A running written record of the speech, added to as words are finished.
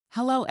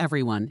Hello,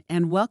 everyone,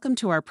 and welcome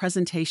to our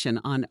presentation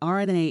on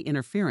RNA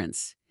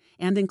interference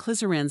and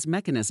Inclisiran's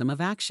mechanism of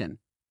action.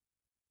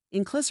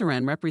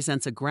 Inclisiran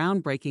represents a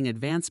groundbreaking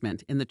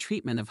advancement in the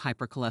treatment of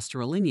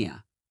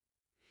hypercholesterolemia.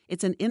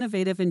 It's an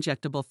innovative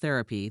injectable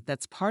therapy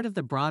that's part of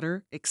the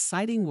broader,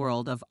 exciting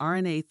world of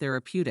RNA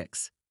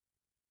therapeutics.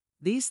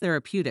 These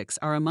therapeutics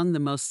are among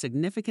the most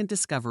significant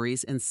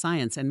discoveries in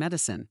science and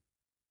medicine,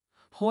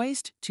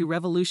 poised to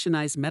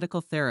revolutionize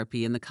medical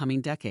therapy in the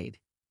coming decade.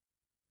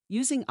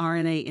 Using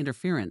RNA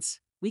interference,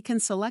 we can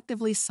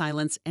selectively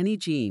silence any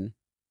gene,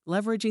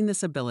 leveraging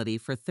this ability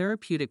for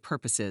therapeutic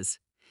purposes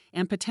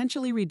and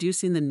potentially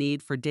reducing the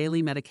need for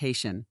daily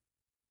medication.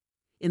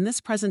 In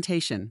this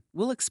presentation,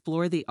 we'll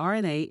explore the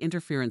RNA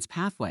interference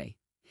pathway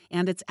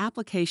and its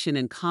application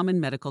in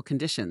common medical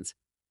conditions,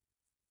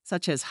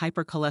 such as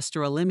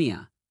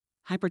hypercholesterolemia,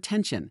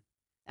 hypertension,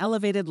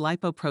 elevated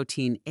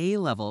lipoprotein A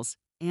levels,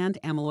 and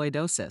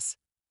amyloidosis.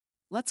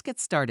 Let's get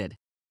started.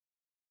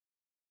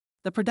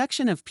 The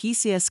production of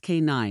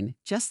PCSK9,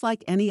 just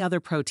like any other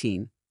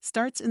protein,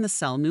 starts in the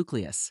cell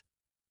nucleus.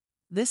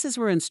 This is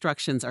where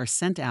instructions are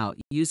sent out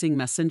using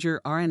messenger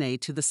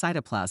RNA to the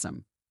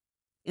cytoplasm.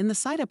 In the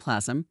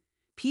cytoplasm,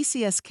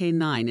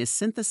 PCSK9 is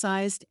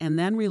synthesized and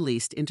then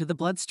released into the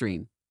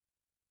bloodstream.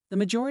 The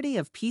majority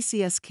of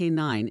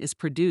PCSK9 is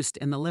produced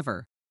in the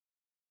liver.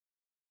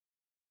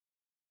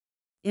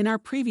 In our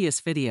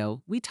previous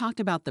video, we talked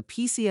about the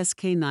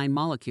PCSK9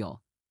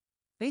 molecule.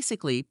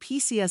 Basically,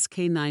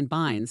 PCSK9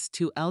 binds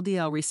to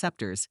LDL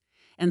receptors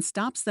and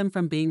stops them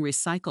from being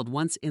recycled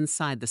once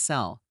inside the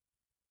cell.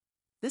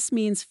 This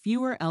means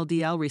fewer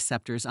LDL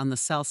receptors on the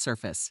cell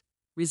surface,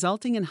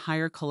 resulting in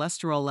higher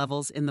cholesterol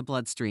levels in the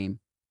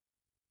bloodstream.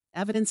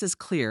 Evidence is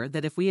clear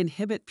that if we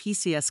inhibit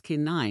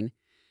PCSK9,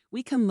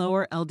 we can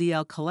lower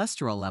LDL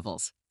cholesterol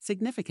levels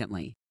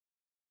significantly.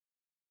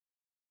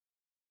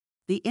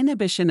 The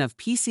inhibition of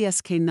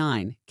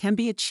PCSK9 can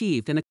be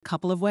achieved in a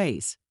couple of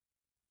ways.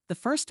 The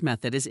first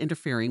method is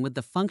interfering with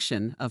the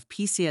function of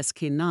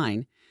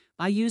PCSK9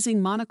 by using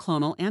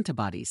monoclonal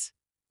antibodies,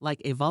 like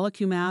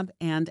evolocumab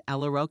and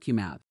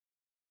alirocumab.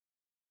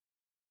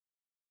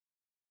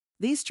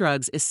 These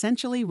drugs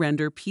essentially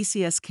render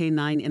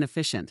PCSK9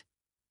 inefficient.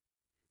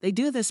 They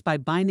do this by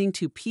binding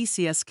to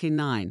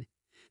PCSK9,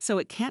 so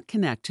it can't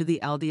connect to the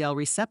LDL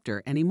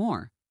receptor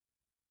anymore.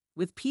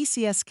 With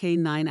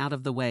PCSK9 out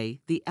of the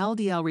way, the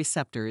LDL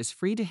receptor is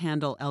free to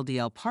handle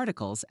LDL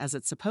particles as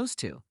it's supposed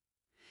to,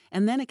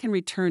 and then it can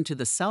return to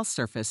the cell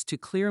surface to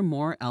clear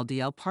more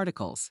LDL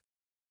particles.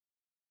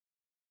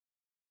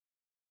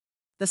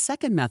 The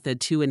second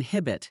method to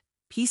inhibit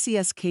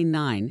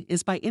PCSK9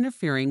 is by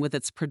interfering with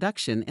its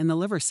production in the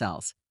liver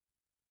cells.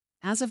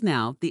 As of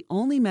now, the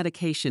only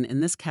medication in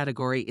this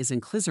category is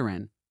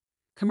Inclisiran,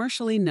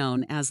 commercially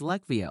known as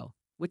Leqvio,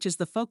 which is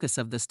the focus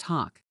of this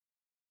talk.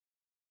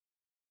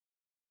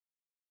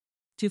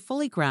 To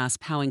fully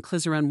grasp how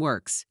Inclisiran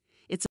works,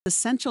 it's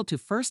essential to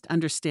first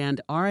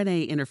understand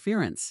RNA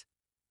interference,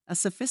 a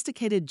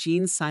sophisticated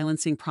gene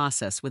silencing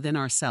process within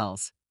our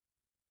cells.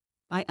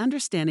 By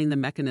understanding the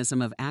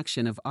mechanism of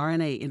action of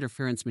RNA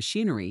interference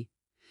machinery,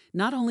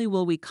 not only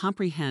will we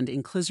comprehend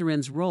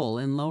Inclisiran's role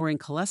in lowering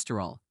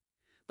cholesterol,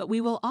 but we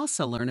will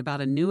also learn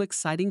about a new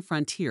exciting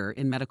frontier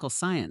in medical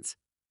science.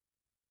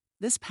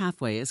 This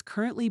pathway is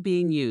currently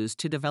being used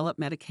to develop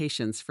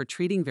medications for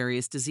treating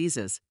various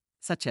diseases,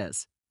 such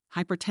as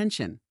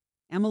hypertension,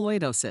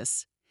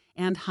 amyloidosis,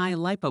 and high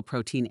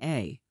lipoprotein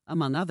A,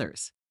 among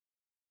others.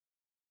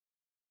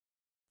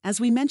 As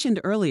we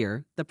mentioned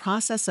earlier, the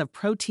process of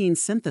protein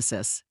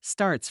synthesis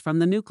starts from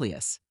the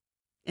nucleus.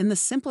 In the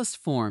simplest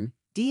form,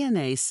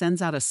 DNA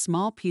sends out a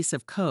small piece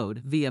of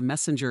code via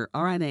messenger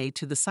RNA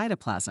to the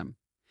cytoplasm,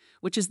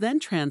 which is then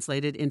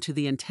translated into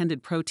the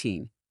intended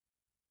protein.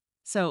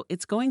 So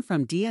it's going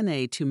from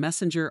DNA to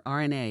messenger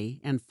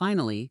RNA and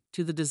finally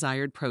to the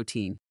desired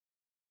protein.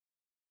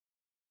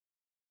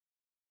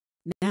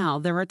 Now,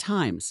 there are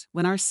times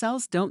when our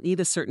cells don't need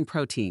a certain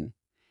protein,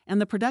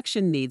 and the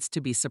production needs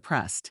to be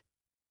suppressed.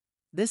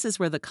 This is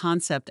where the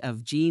concept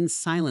of gene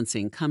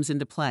silencing comes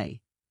into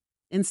play.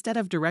 Instead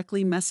of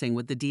directly messing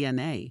with the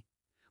DNA,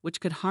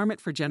 which could harm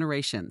it for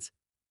generations,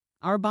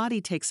 our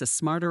body takes a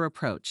smarter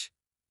approach.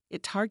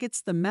 It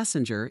targets the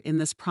messenger in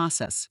this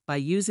process by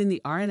using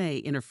the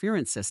RNA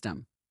interference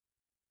system.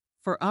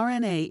 For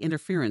RNA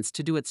interference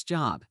to do its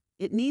job,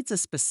 it needs a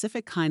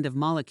specific kind of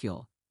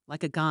molecule,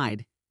 like a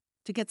guide,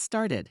 to get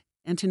started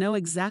and to know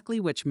exactly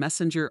which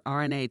messenger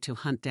RNA to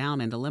hunt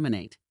down and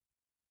eliminate.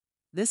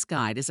 This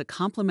guide is a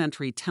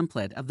complementary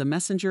template of the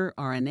messenger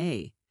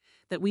RNA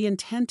that we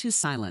intend to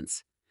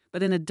silence,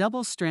 but in a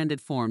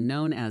double-stranded form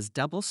known as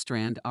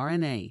double-strand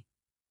RNA.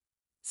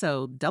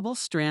 So,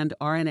 double-strand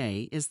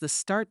RNA is the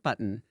start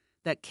button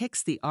that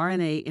kicks the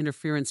RNA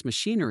interference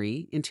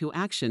machinery into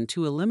action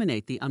to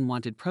eliminate the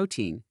unwanted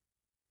protein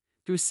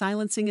through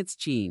silencing its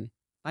gene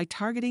by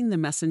targeting the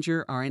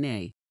messenger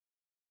RNA.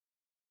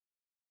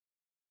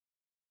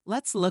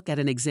 Let's look at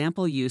an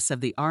example use of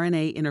the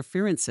RNA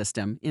interference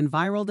system in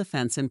viral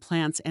defense in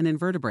plants and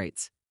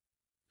invertebrates.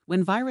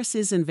 When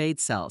viruses invade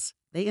cells,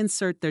 They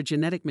insert their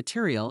genetic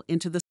material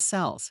into the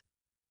cells.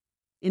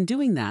 In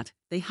doing that,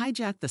 they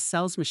hijack the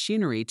cell's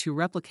machinery to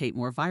replicate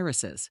more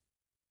viruses.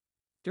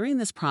 During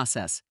this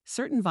process,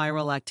 certain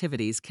viral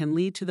activities can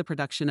lead to the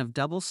production of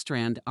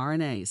double-strand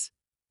RNAs.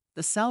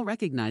 The cell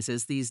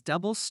recognizes these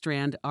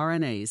double-strand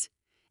RNAs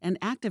and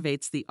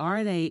activates the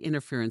RNA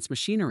interference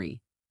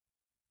machinery.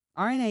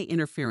 RNA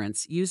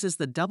interference uses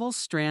the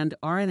double-strand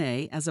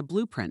RNA as a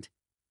blueprint,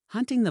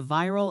 hunting the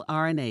viral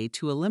RNA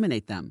to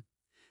eliminate them,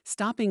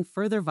 stopping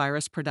further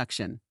virus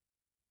production.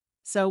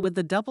 So, with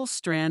the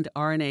double-strand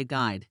RNA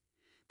guide,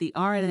 the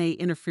RNA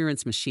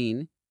interference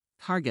machine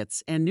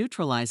targets and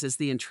neutralizes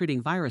the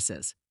intruding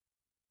viruses.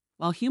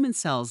 While human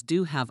cells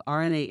do have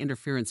RNA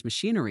interference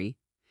machinery,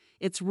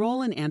 its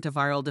role in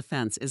antiviral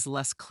defense is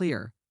less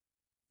clear.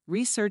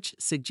 Research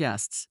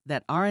suggests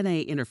that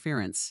RNA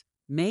interference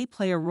may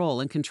play a role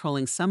in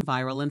controlling some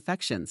viral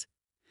infections,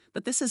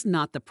 but this is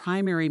not the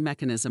primary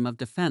mechanism of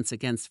defense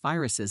against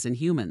viruses in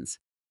humans.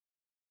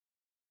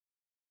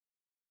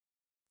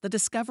 The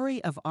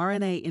discovery of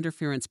RNA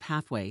interference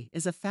pathway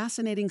is a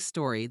fascinating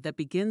story that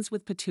begins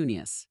with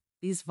petunias,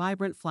 these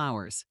vibrant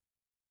flowers.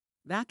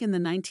 Back in the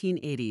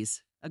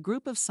 1980s, a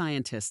group of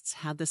scientists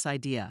had this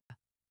idea.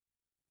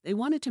 They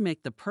wanted to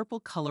make the purple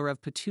color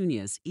of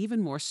petunias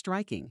even more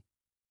striking.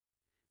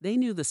 They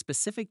knew the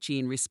specific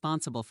gene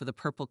responsible for the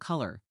purple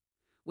color,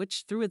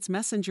 which, through its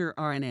messenger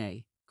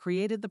RNA,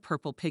 created the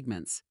purple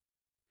pigments.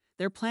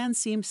 Their plan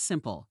seemed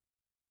simple.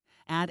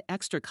 Add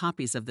extra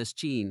copies of this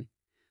gene,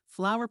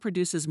 flower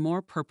produces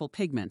more purple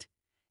pigment,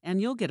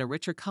 and you'll get a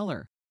richer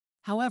color.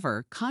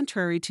 However,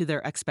 contrary to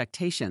their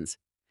expectations,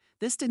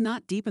 this did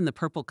not deepen the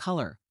purple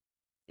color.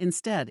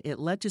 Instead, it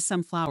led to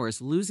some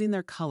flowers losing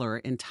their color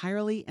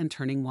entirely and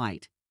turning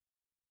white.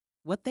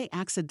 What they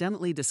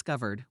accidentally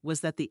discovered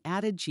was that the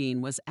added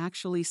gene was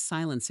actually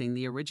silencing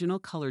the original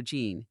color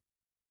gene.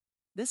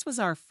 This was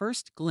our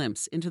first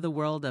glimpse into the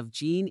world of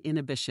gene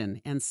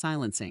inhibition and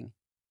silencing.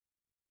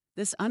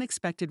 This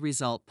unexpected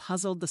result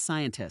puzzled the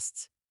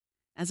scientists,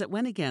 as it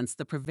went against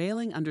the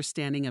prevailing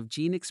understanding of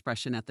gene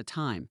expression at the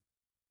time.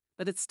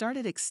 But it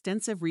started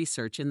extensive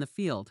research in the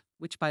field,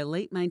 which by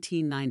late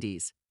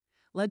 1990s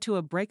led to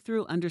a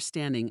breakthrough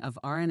understanding of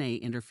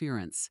RNA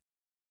interference.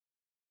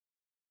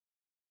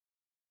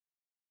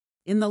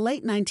 In the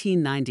late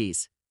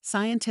 1990s,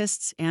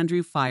 scientists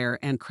Andrew Fire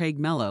and Craig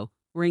Mello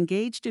were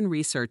engaged in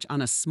research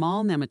on a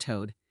small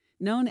nematode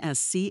known as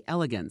C.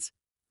 elegans,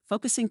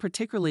 focusing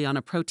particularly on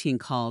a protein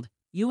called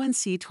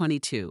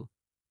UNC22.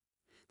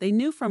 They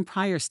knew from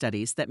prior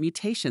studies that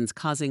mutations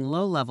causing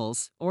low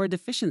levels or a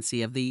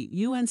deficiency of the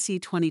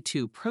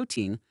UNC22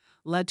 protein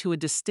led to a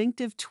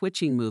distinctive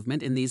twitching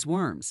movement in these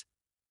worms.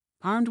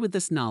 Armed with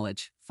this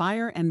knowledge,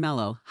 Fire and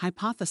Mello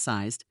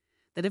hypothesized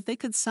that if they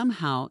could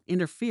somehow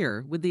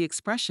interfere with the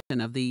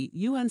expression of the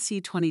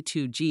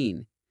UNC22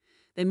 gene,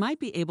 they might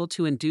be able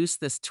to induce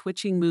this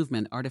twitching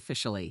movement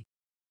artificially.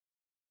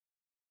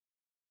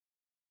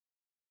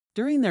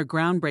 During their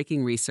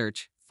groundbreaking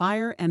research,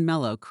 Fire and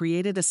Mello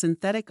created a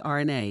synthetic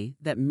RNA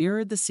that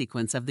mirrored the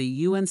sequence of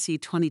the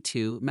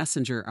UNC22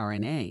 messenger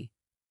RNA.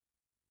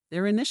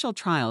 Their initial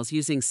trials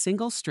using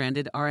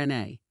single-stranded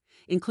RNA,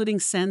 including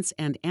sense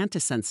and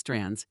antisense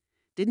strands,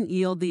 didn't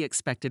yield the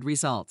expected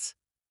results.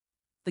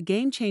 The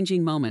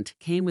game-changing moment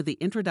came with the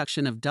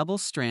introduction of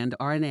double-strand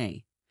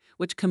RNA,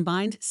 which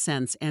combined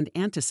sense and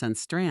antisense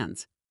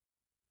strands.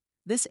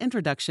 This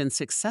introduction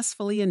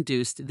successfully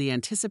induced the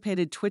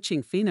anticipated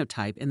twitching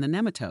phenotype in the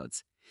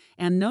nematodes,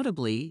 and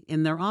notably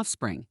in their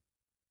offspring.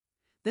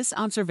 This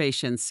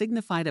observation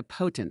signified a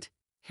potent,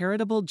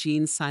 heritable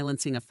gene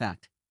silencing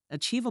effect,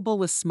 achievable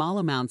with small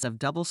amounts of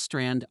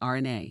double-strand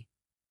RNA.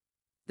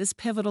 This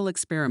pivotal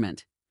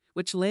experiment,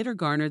 which later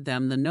garnered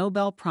them the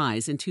Nobel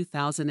Prize in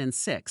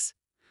 2006,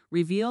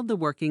 revealed the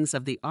workings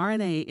of the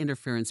RNA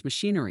interference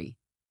machinery.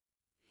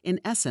 In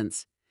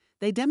essence,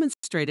 they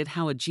demonstrated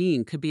how a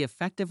gene could be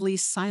effectively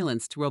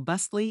silenced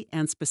robustly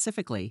and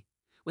specifically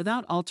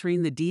without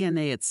altering the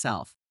DNA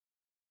itself.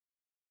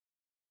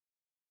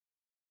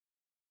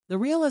 The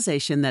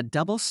realization that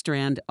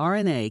double-strand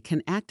RNA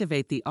can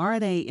activate the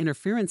RNA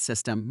interference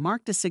system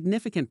marked a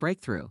significant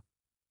breakthrough.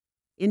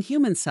 In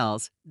human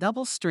cells,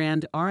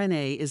 double-strand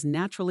RNA is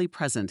naturally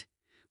present,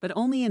 but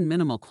only in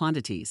minimal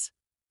quantities.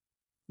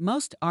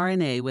 Most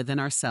RNA within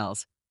our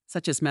cells,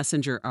 such as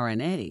messenger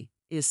RNA,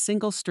 is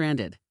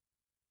single-stranded.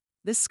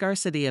 This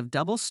scarcity of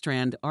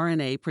double-strand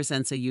RNA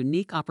presents a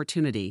unique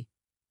opportunity.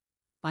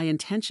 By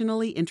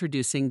intentionally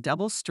introducing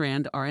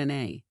double-strand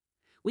RNA,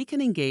 we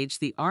can engage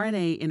the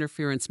RNA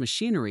interference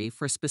machinery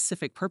for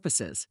specific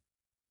purposes.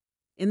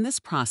 In this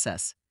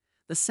process,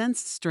 the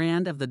sensed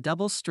strand of the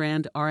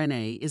double-strand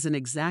RNA is an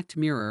exact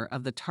mirror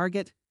of the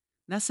target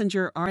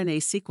messenger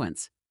RNA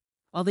sequence,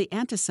 while the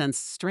antisense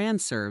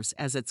strand serves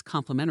as its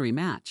complementary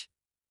match.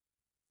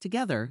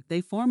 Together,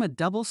 they form a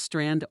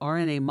double-strand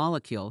RNA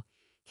molecule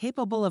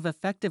capable of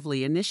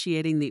effectively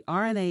initiating the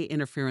RNA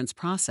interference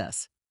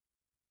process.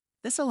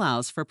 This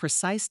allows for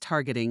precise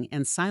targeting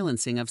and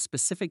silencing of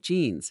specific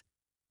genes,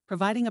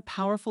 providing a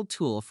powerful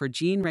tool for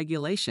gene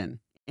regulation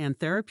and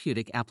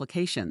therapeutic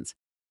applications.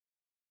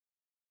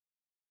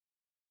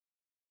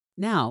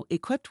 Now,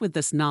 equipped with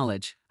this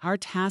knowledge, our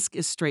task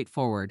is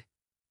straightforward.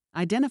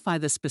 Identify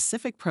the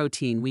specific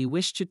protein we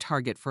wish to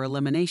target for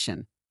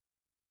elimination.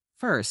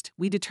 First,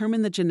 we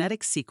determine the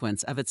genetic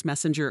sequence of its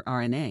messenger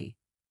RNA.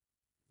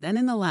 Then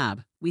in the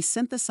lab, we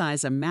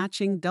synthesize a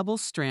matching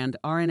double-strand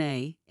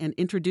RNA and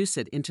introduce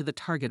it into the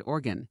target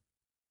organ.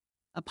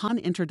 Upon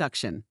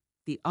introduction,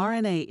 the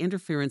RNA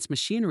interference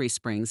machinery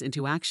springs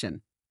into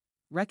action,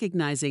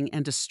 recognizing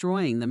and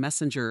destroying the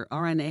messenger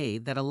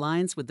RNA that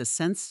aligns with the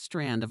sense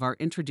strand of our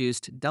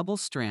introduced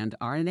double-strand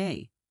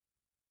RNA.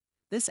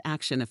 This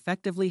action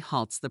effectively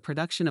halts the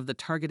production of the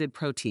targeted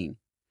protein,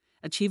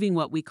 achieving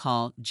what we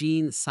call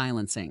gene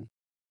silencing.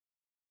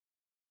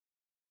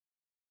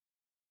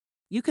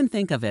 You can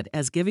think of it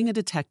as giving a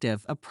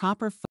detective a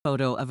proper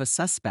photo of a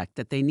suspect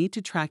that they need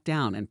to track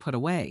down and put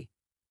away.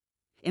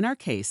 In our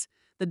case,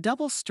 the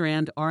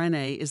double-strand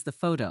RNA is the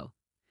photo.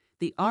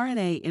 The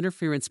RNA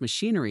interference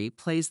machinery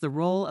plays the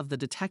role of the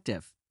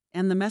detective,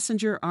 and the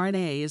messenger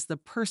RNA is the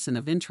person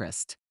of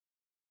interest.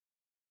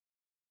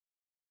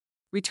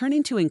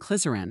 Returning to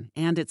Inclisiran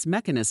and its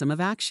mechanism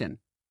of action.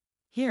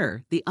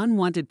 Here, the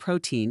unwanted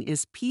protein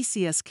is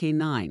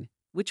PCSK9,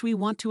 which we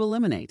want to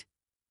eliminate.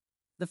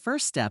 The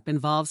first step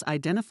involves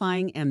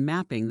identifying and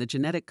mapping the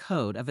genetic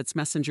code of its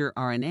messenger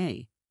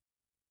RNA.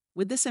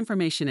 With this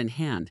information in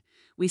hand,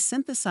 we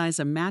synthesize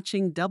a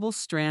matching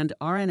double-strand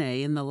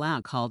RNA in the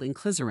lab called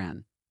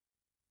Inclisiran.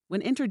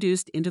 When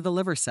introduced into the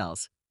liver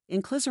cells,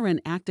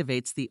 Inclisiran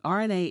activates the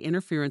RNA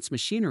interference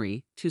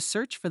machinery to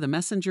search for the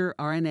messenger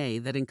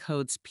RNA that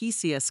encodes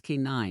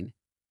PCSK9.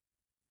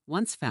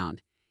 Once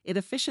found, it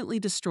efficiently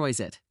destroys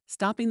it,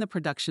 stopping the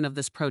production of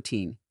this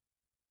protein.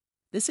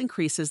 This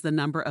increases the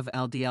number of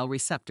LDL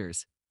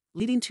receptors,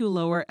 leading to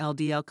lower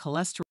LDL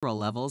cholesterol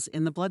levels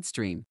in the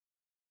bloodstream.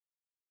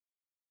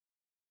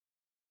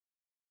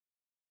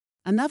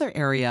 Another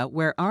area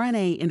where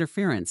RNA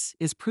interference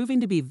is proving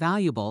to be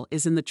valuable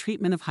is in the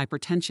treatment of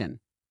hypertension,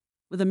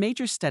 with a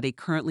major study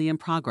currently in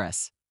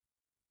progress.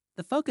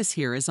 The focus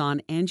here is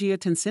on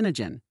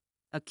angiotensinogen,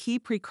 a key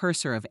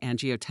precursor of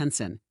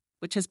angiotensin,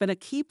 which has been a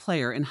key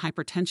player in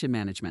hypertension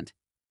management.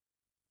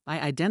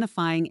 By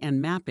identifying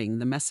and mapping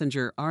the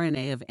messenger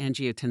RNA of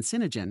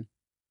angiotensinogen,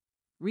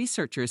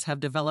 researchers have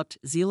developed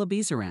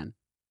Zilebesiran,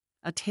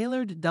 a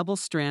tailored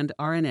double-strand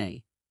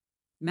RNA,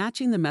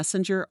 matching the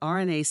messenger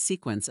RNA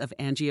sequence of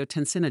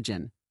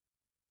angiotensinogen.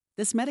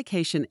 This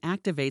medication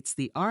activates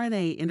the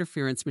RNA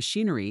interference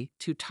machinery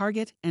to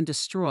target and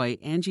destroy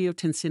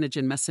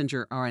angiotensinogen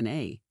messenger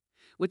RNA,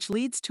 which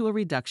leads to a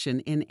reduction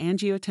in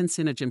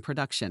angiotensinogen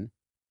production.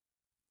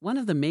 One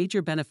of the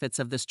major benefits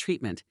of this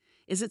treatment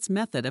is its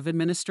method of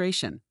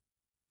administration,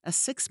 a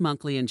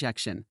 6-monthly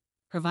injection,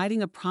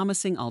 providing a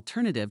promising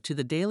alternative to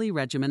the daily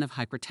regimen of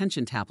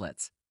hypertension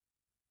tablets.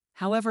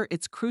 However,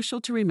 it's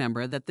crucial to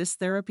remember that this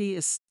therapy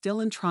is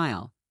still in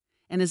trial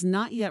and is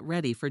not yet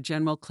ready for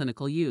general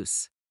clinical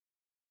use.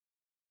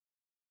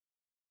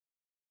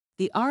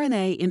 The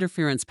RNA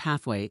interference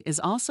pathway is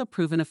also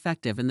proven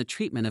effective in the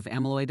treatment of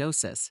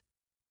amyloidosis.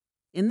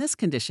 In this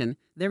condition,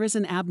 there is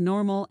an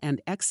abnormal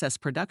and excess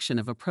production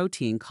of a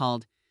protein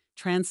called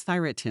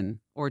transthyretin,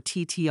 or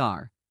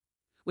TTR,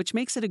 which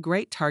makes it a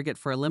great target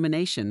for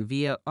elimination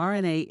via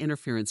RNA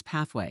interference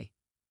pathway.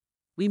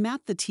 We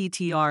map the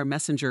TTR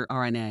messenger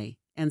RNA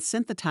and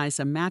synthesize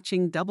a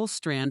matching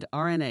double-strand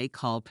RNA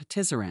called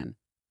Patisiran.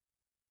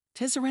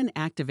 Patisiran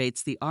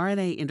activates the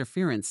RNA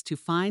interference to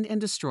find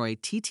and destroy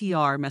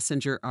TTR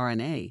messenger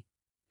RNA,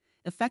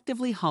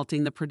 effectively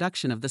halting the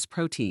production of this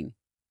protein.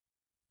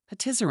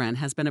 Patisiran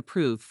has been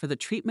approved for the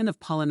treatment of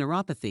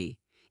polyneuropathy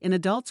in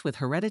adults with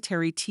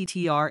hereditary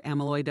TTR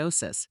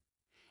amyloidosis,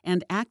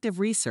 and active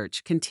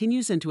research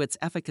continues into its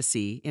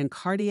efficacy in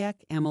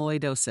cardiac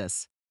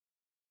amyloidosis.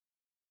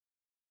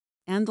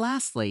 And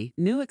lastly,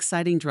 new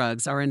exciting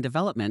drugs are in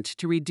development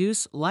to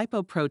reduce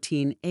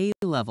lipoprotein A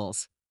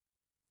levels.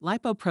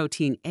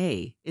 Lipoprotein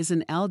A is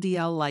an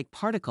LDL-like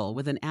particle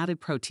with an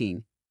added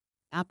protein,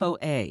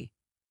 ApoA.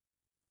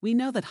 We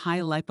know that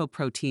high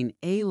lipoprotein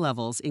A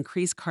levels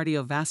increase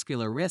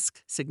cardiovascular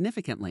risk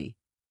significantly.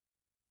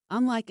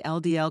 Unlike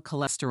LDL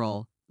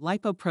cholesterol,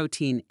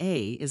 lipoprotein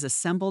A is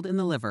assembled in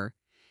the liver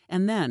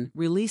and then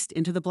released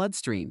into the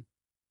bloodstream.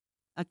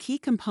 A key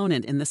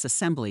component in this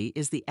assembly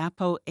is the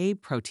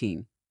ApoA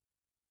protein.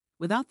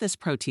 Without this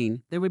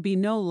protein, there would be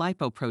no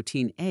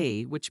lipoprotein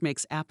A, which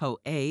makes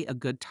ApoA a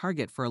good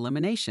target for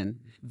elimination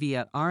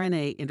via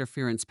RNA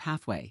interference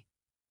pathway.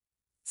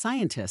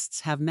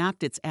 Scientists have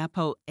mapped its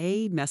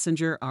ApoA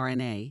messenger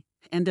RNA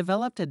and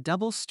developed a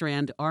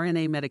double-strand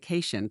RNA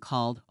medication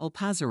called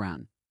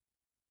Olpasiran.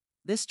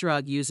 This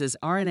drug uses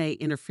RNA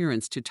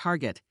interference to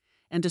target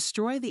and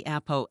destroy the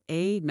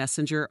ApoA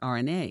messenger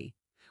RNA,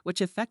 which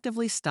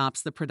effectively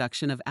stops the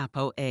production of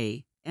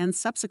ApoA and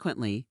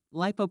subsequently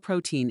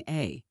lipoprotein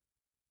A.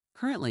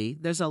 Currently,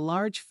 there's a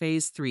large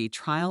Phase 3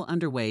 trial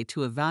underway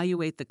to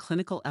evaluate the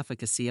clinical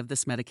efficacy of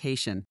this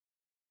medication.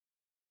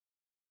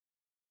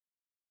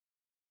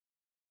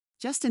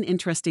 Just an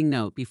interesting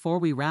note before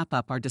we wrap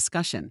up our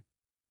discussion.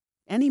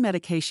 Any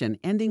medication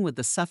ending with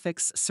the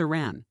suffix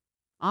SIRAN,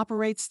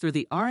 operates through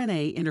the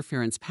RNA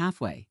interference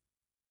pathway.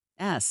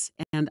 S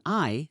and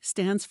I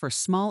stands for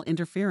small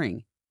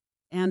interfering,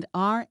 and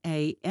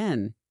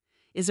RAN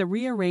is a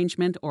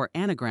rearrangement or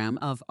anagram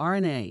of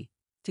RNA,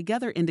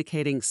 together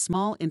indicating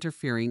small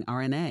interfering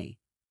RNA.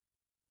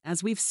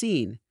 As we've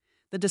seen,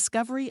 the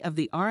discovery of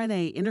the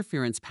RNA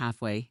interference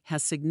pathway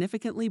has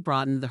significantly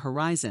broadened the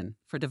horizon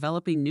for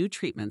developing new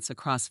treatments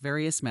across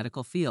various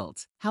medical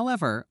fields.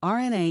 However,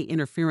 RNA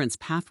interference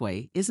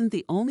pathway isn't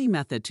the only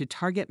method to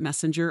target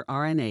messenger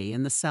RNA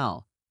in the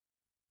cell.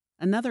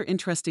 Another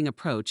interesting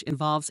approach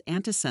involves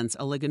antisense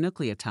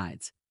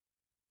oligonucleotides.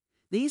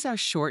 These are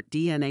short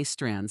DNA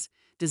strands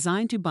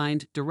designed to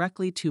bind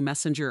directly to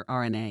messenger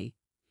RNA,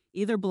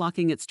 either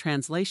blocking its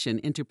translation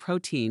into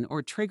protein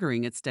or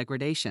triggering its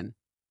degradation.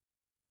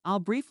 I'll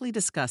briefly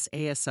discuss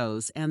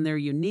ASOs and their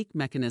unique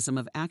mechanism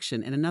of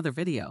action in another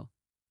video.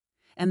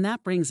 And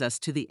that brings us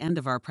to the end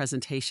of our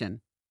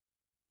presentation.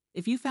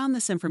 If you found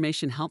this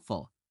information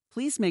helpful,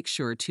 please make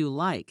sure to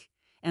like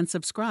and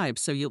subscribe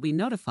so you'll be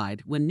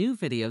notified when new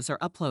videos are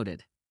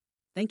uploaded.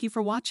 Thank you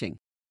for watching.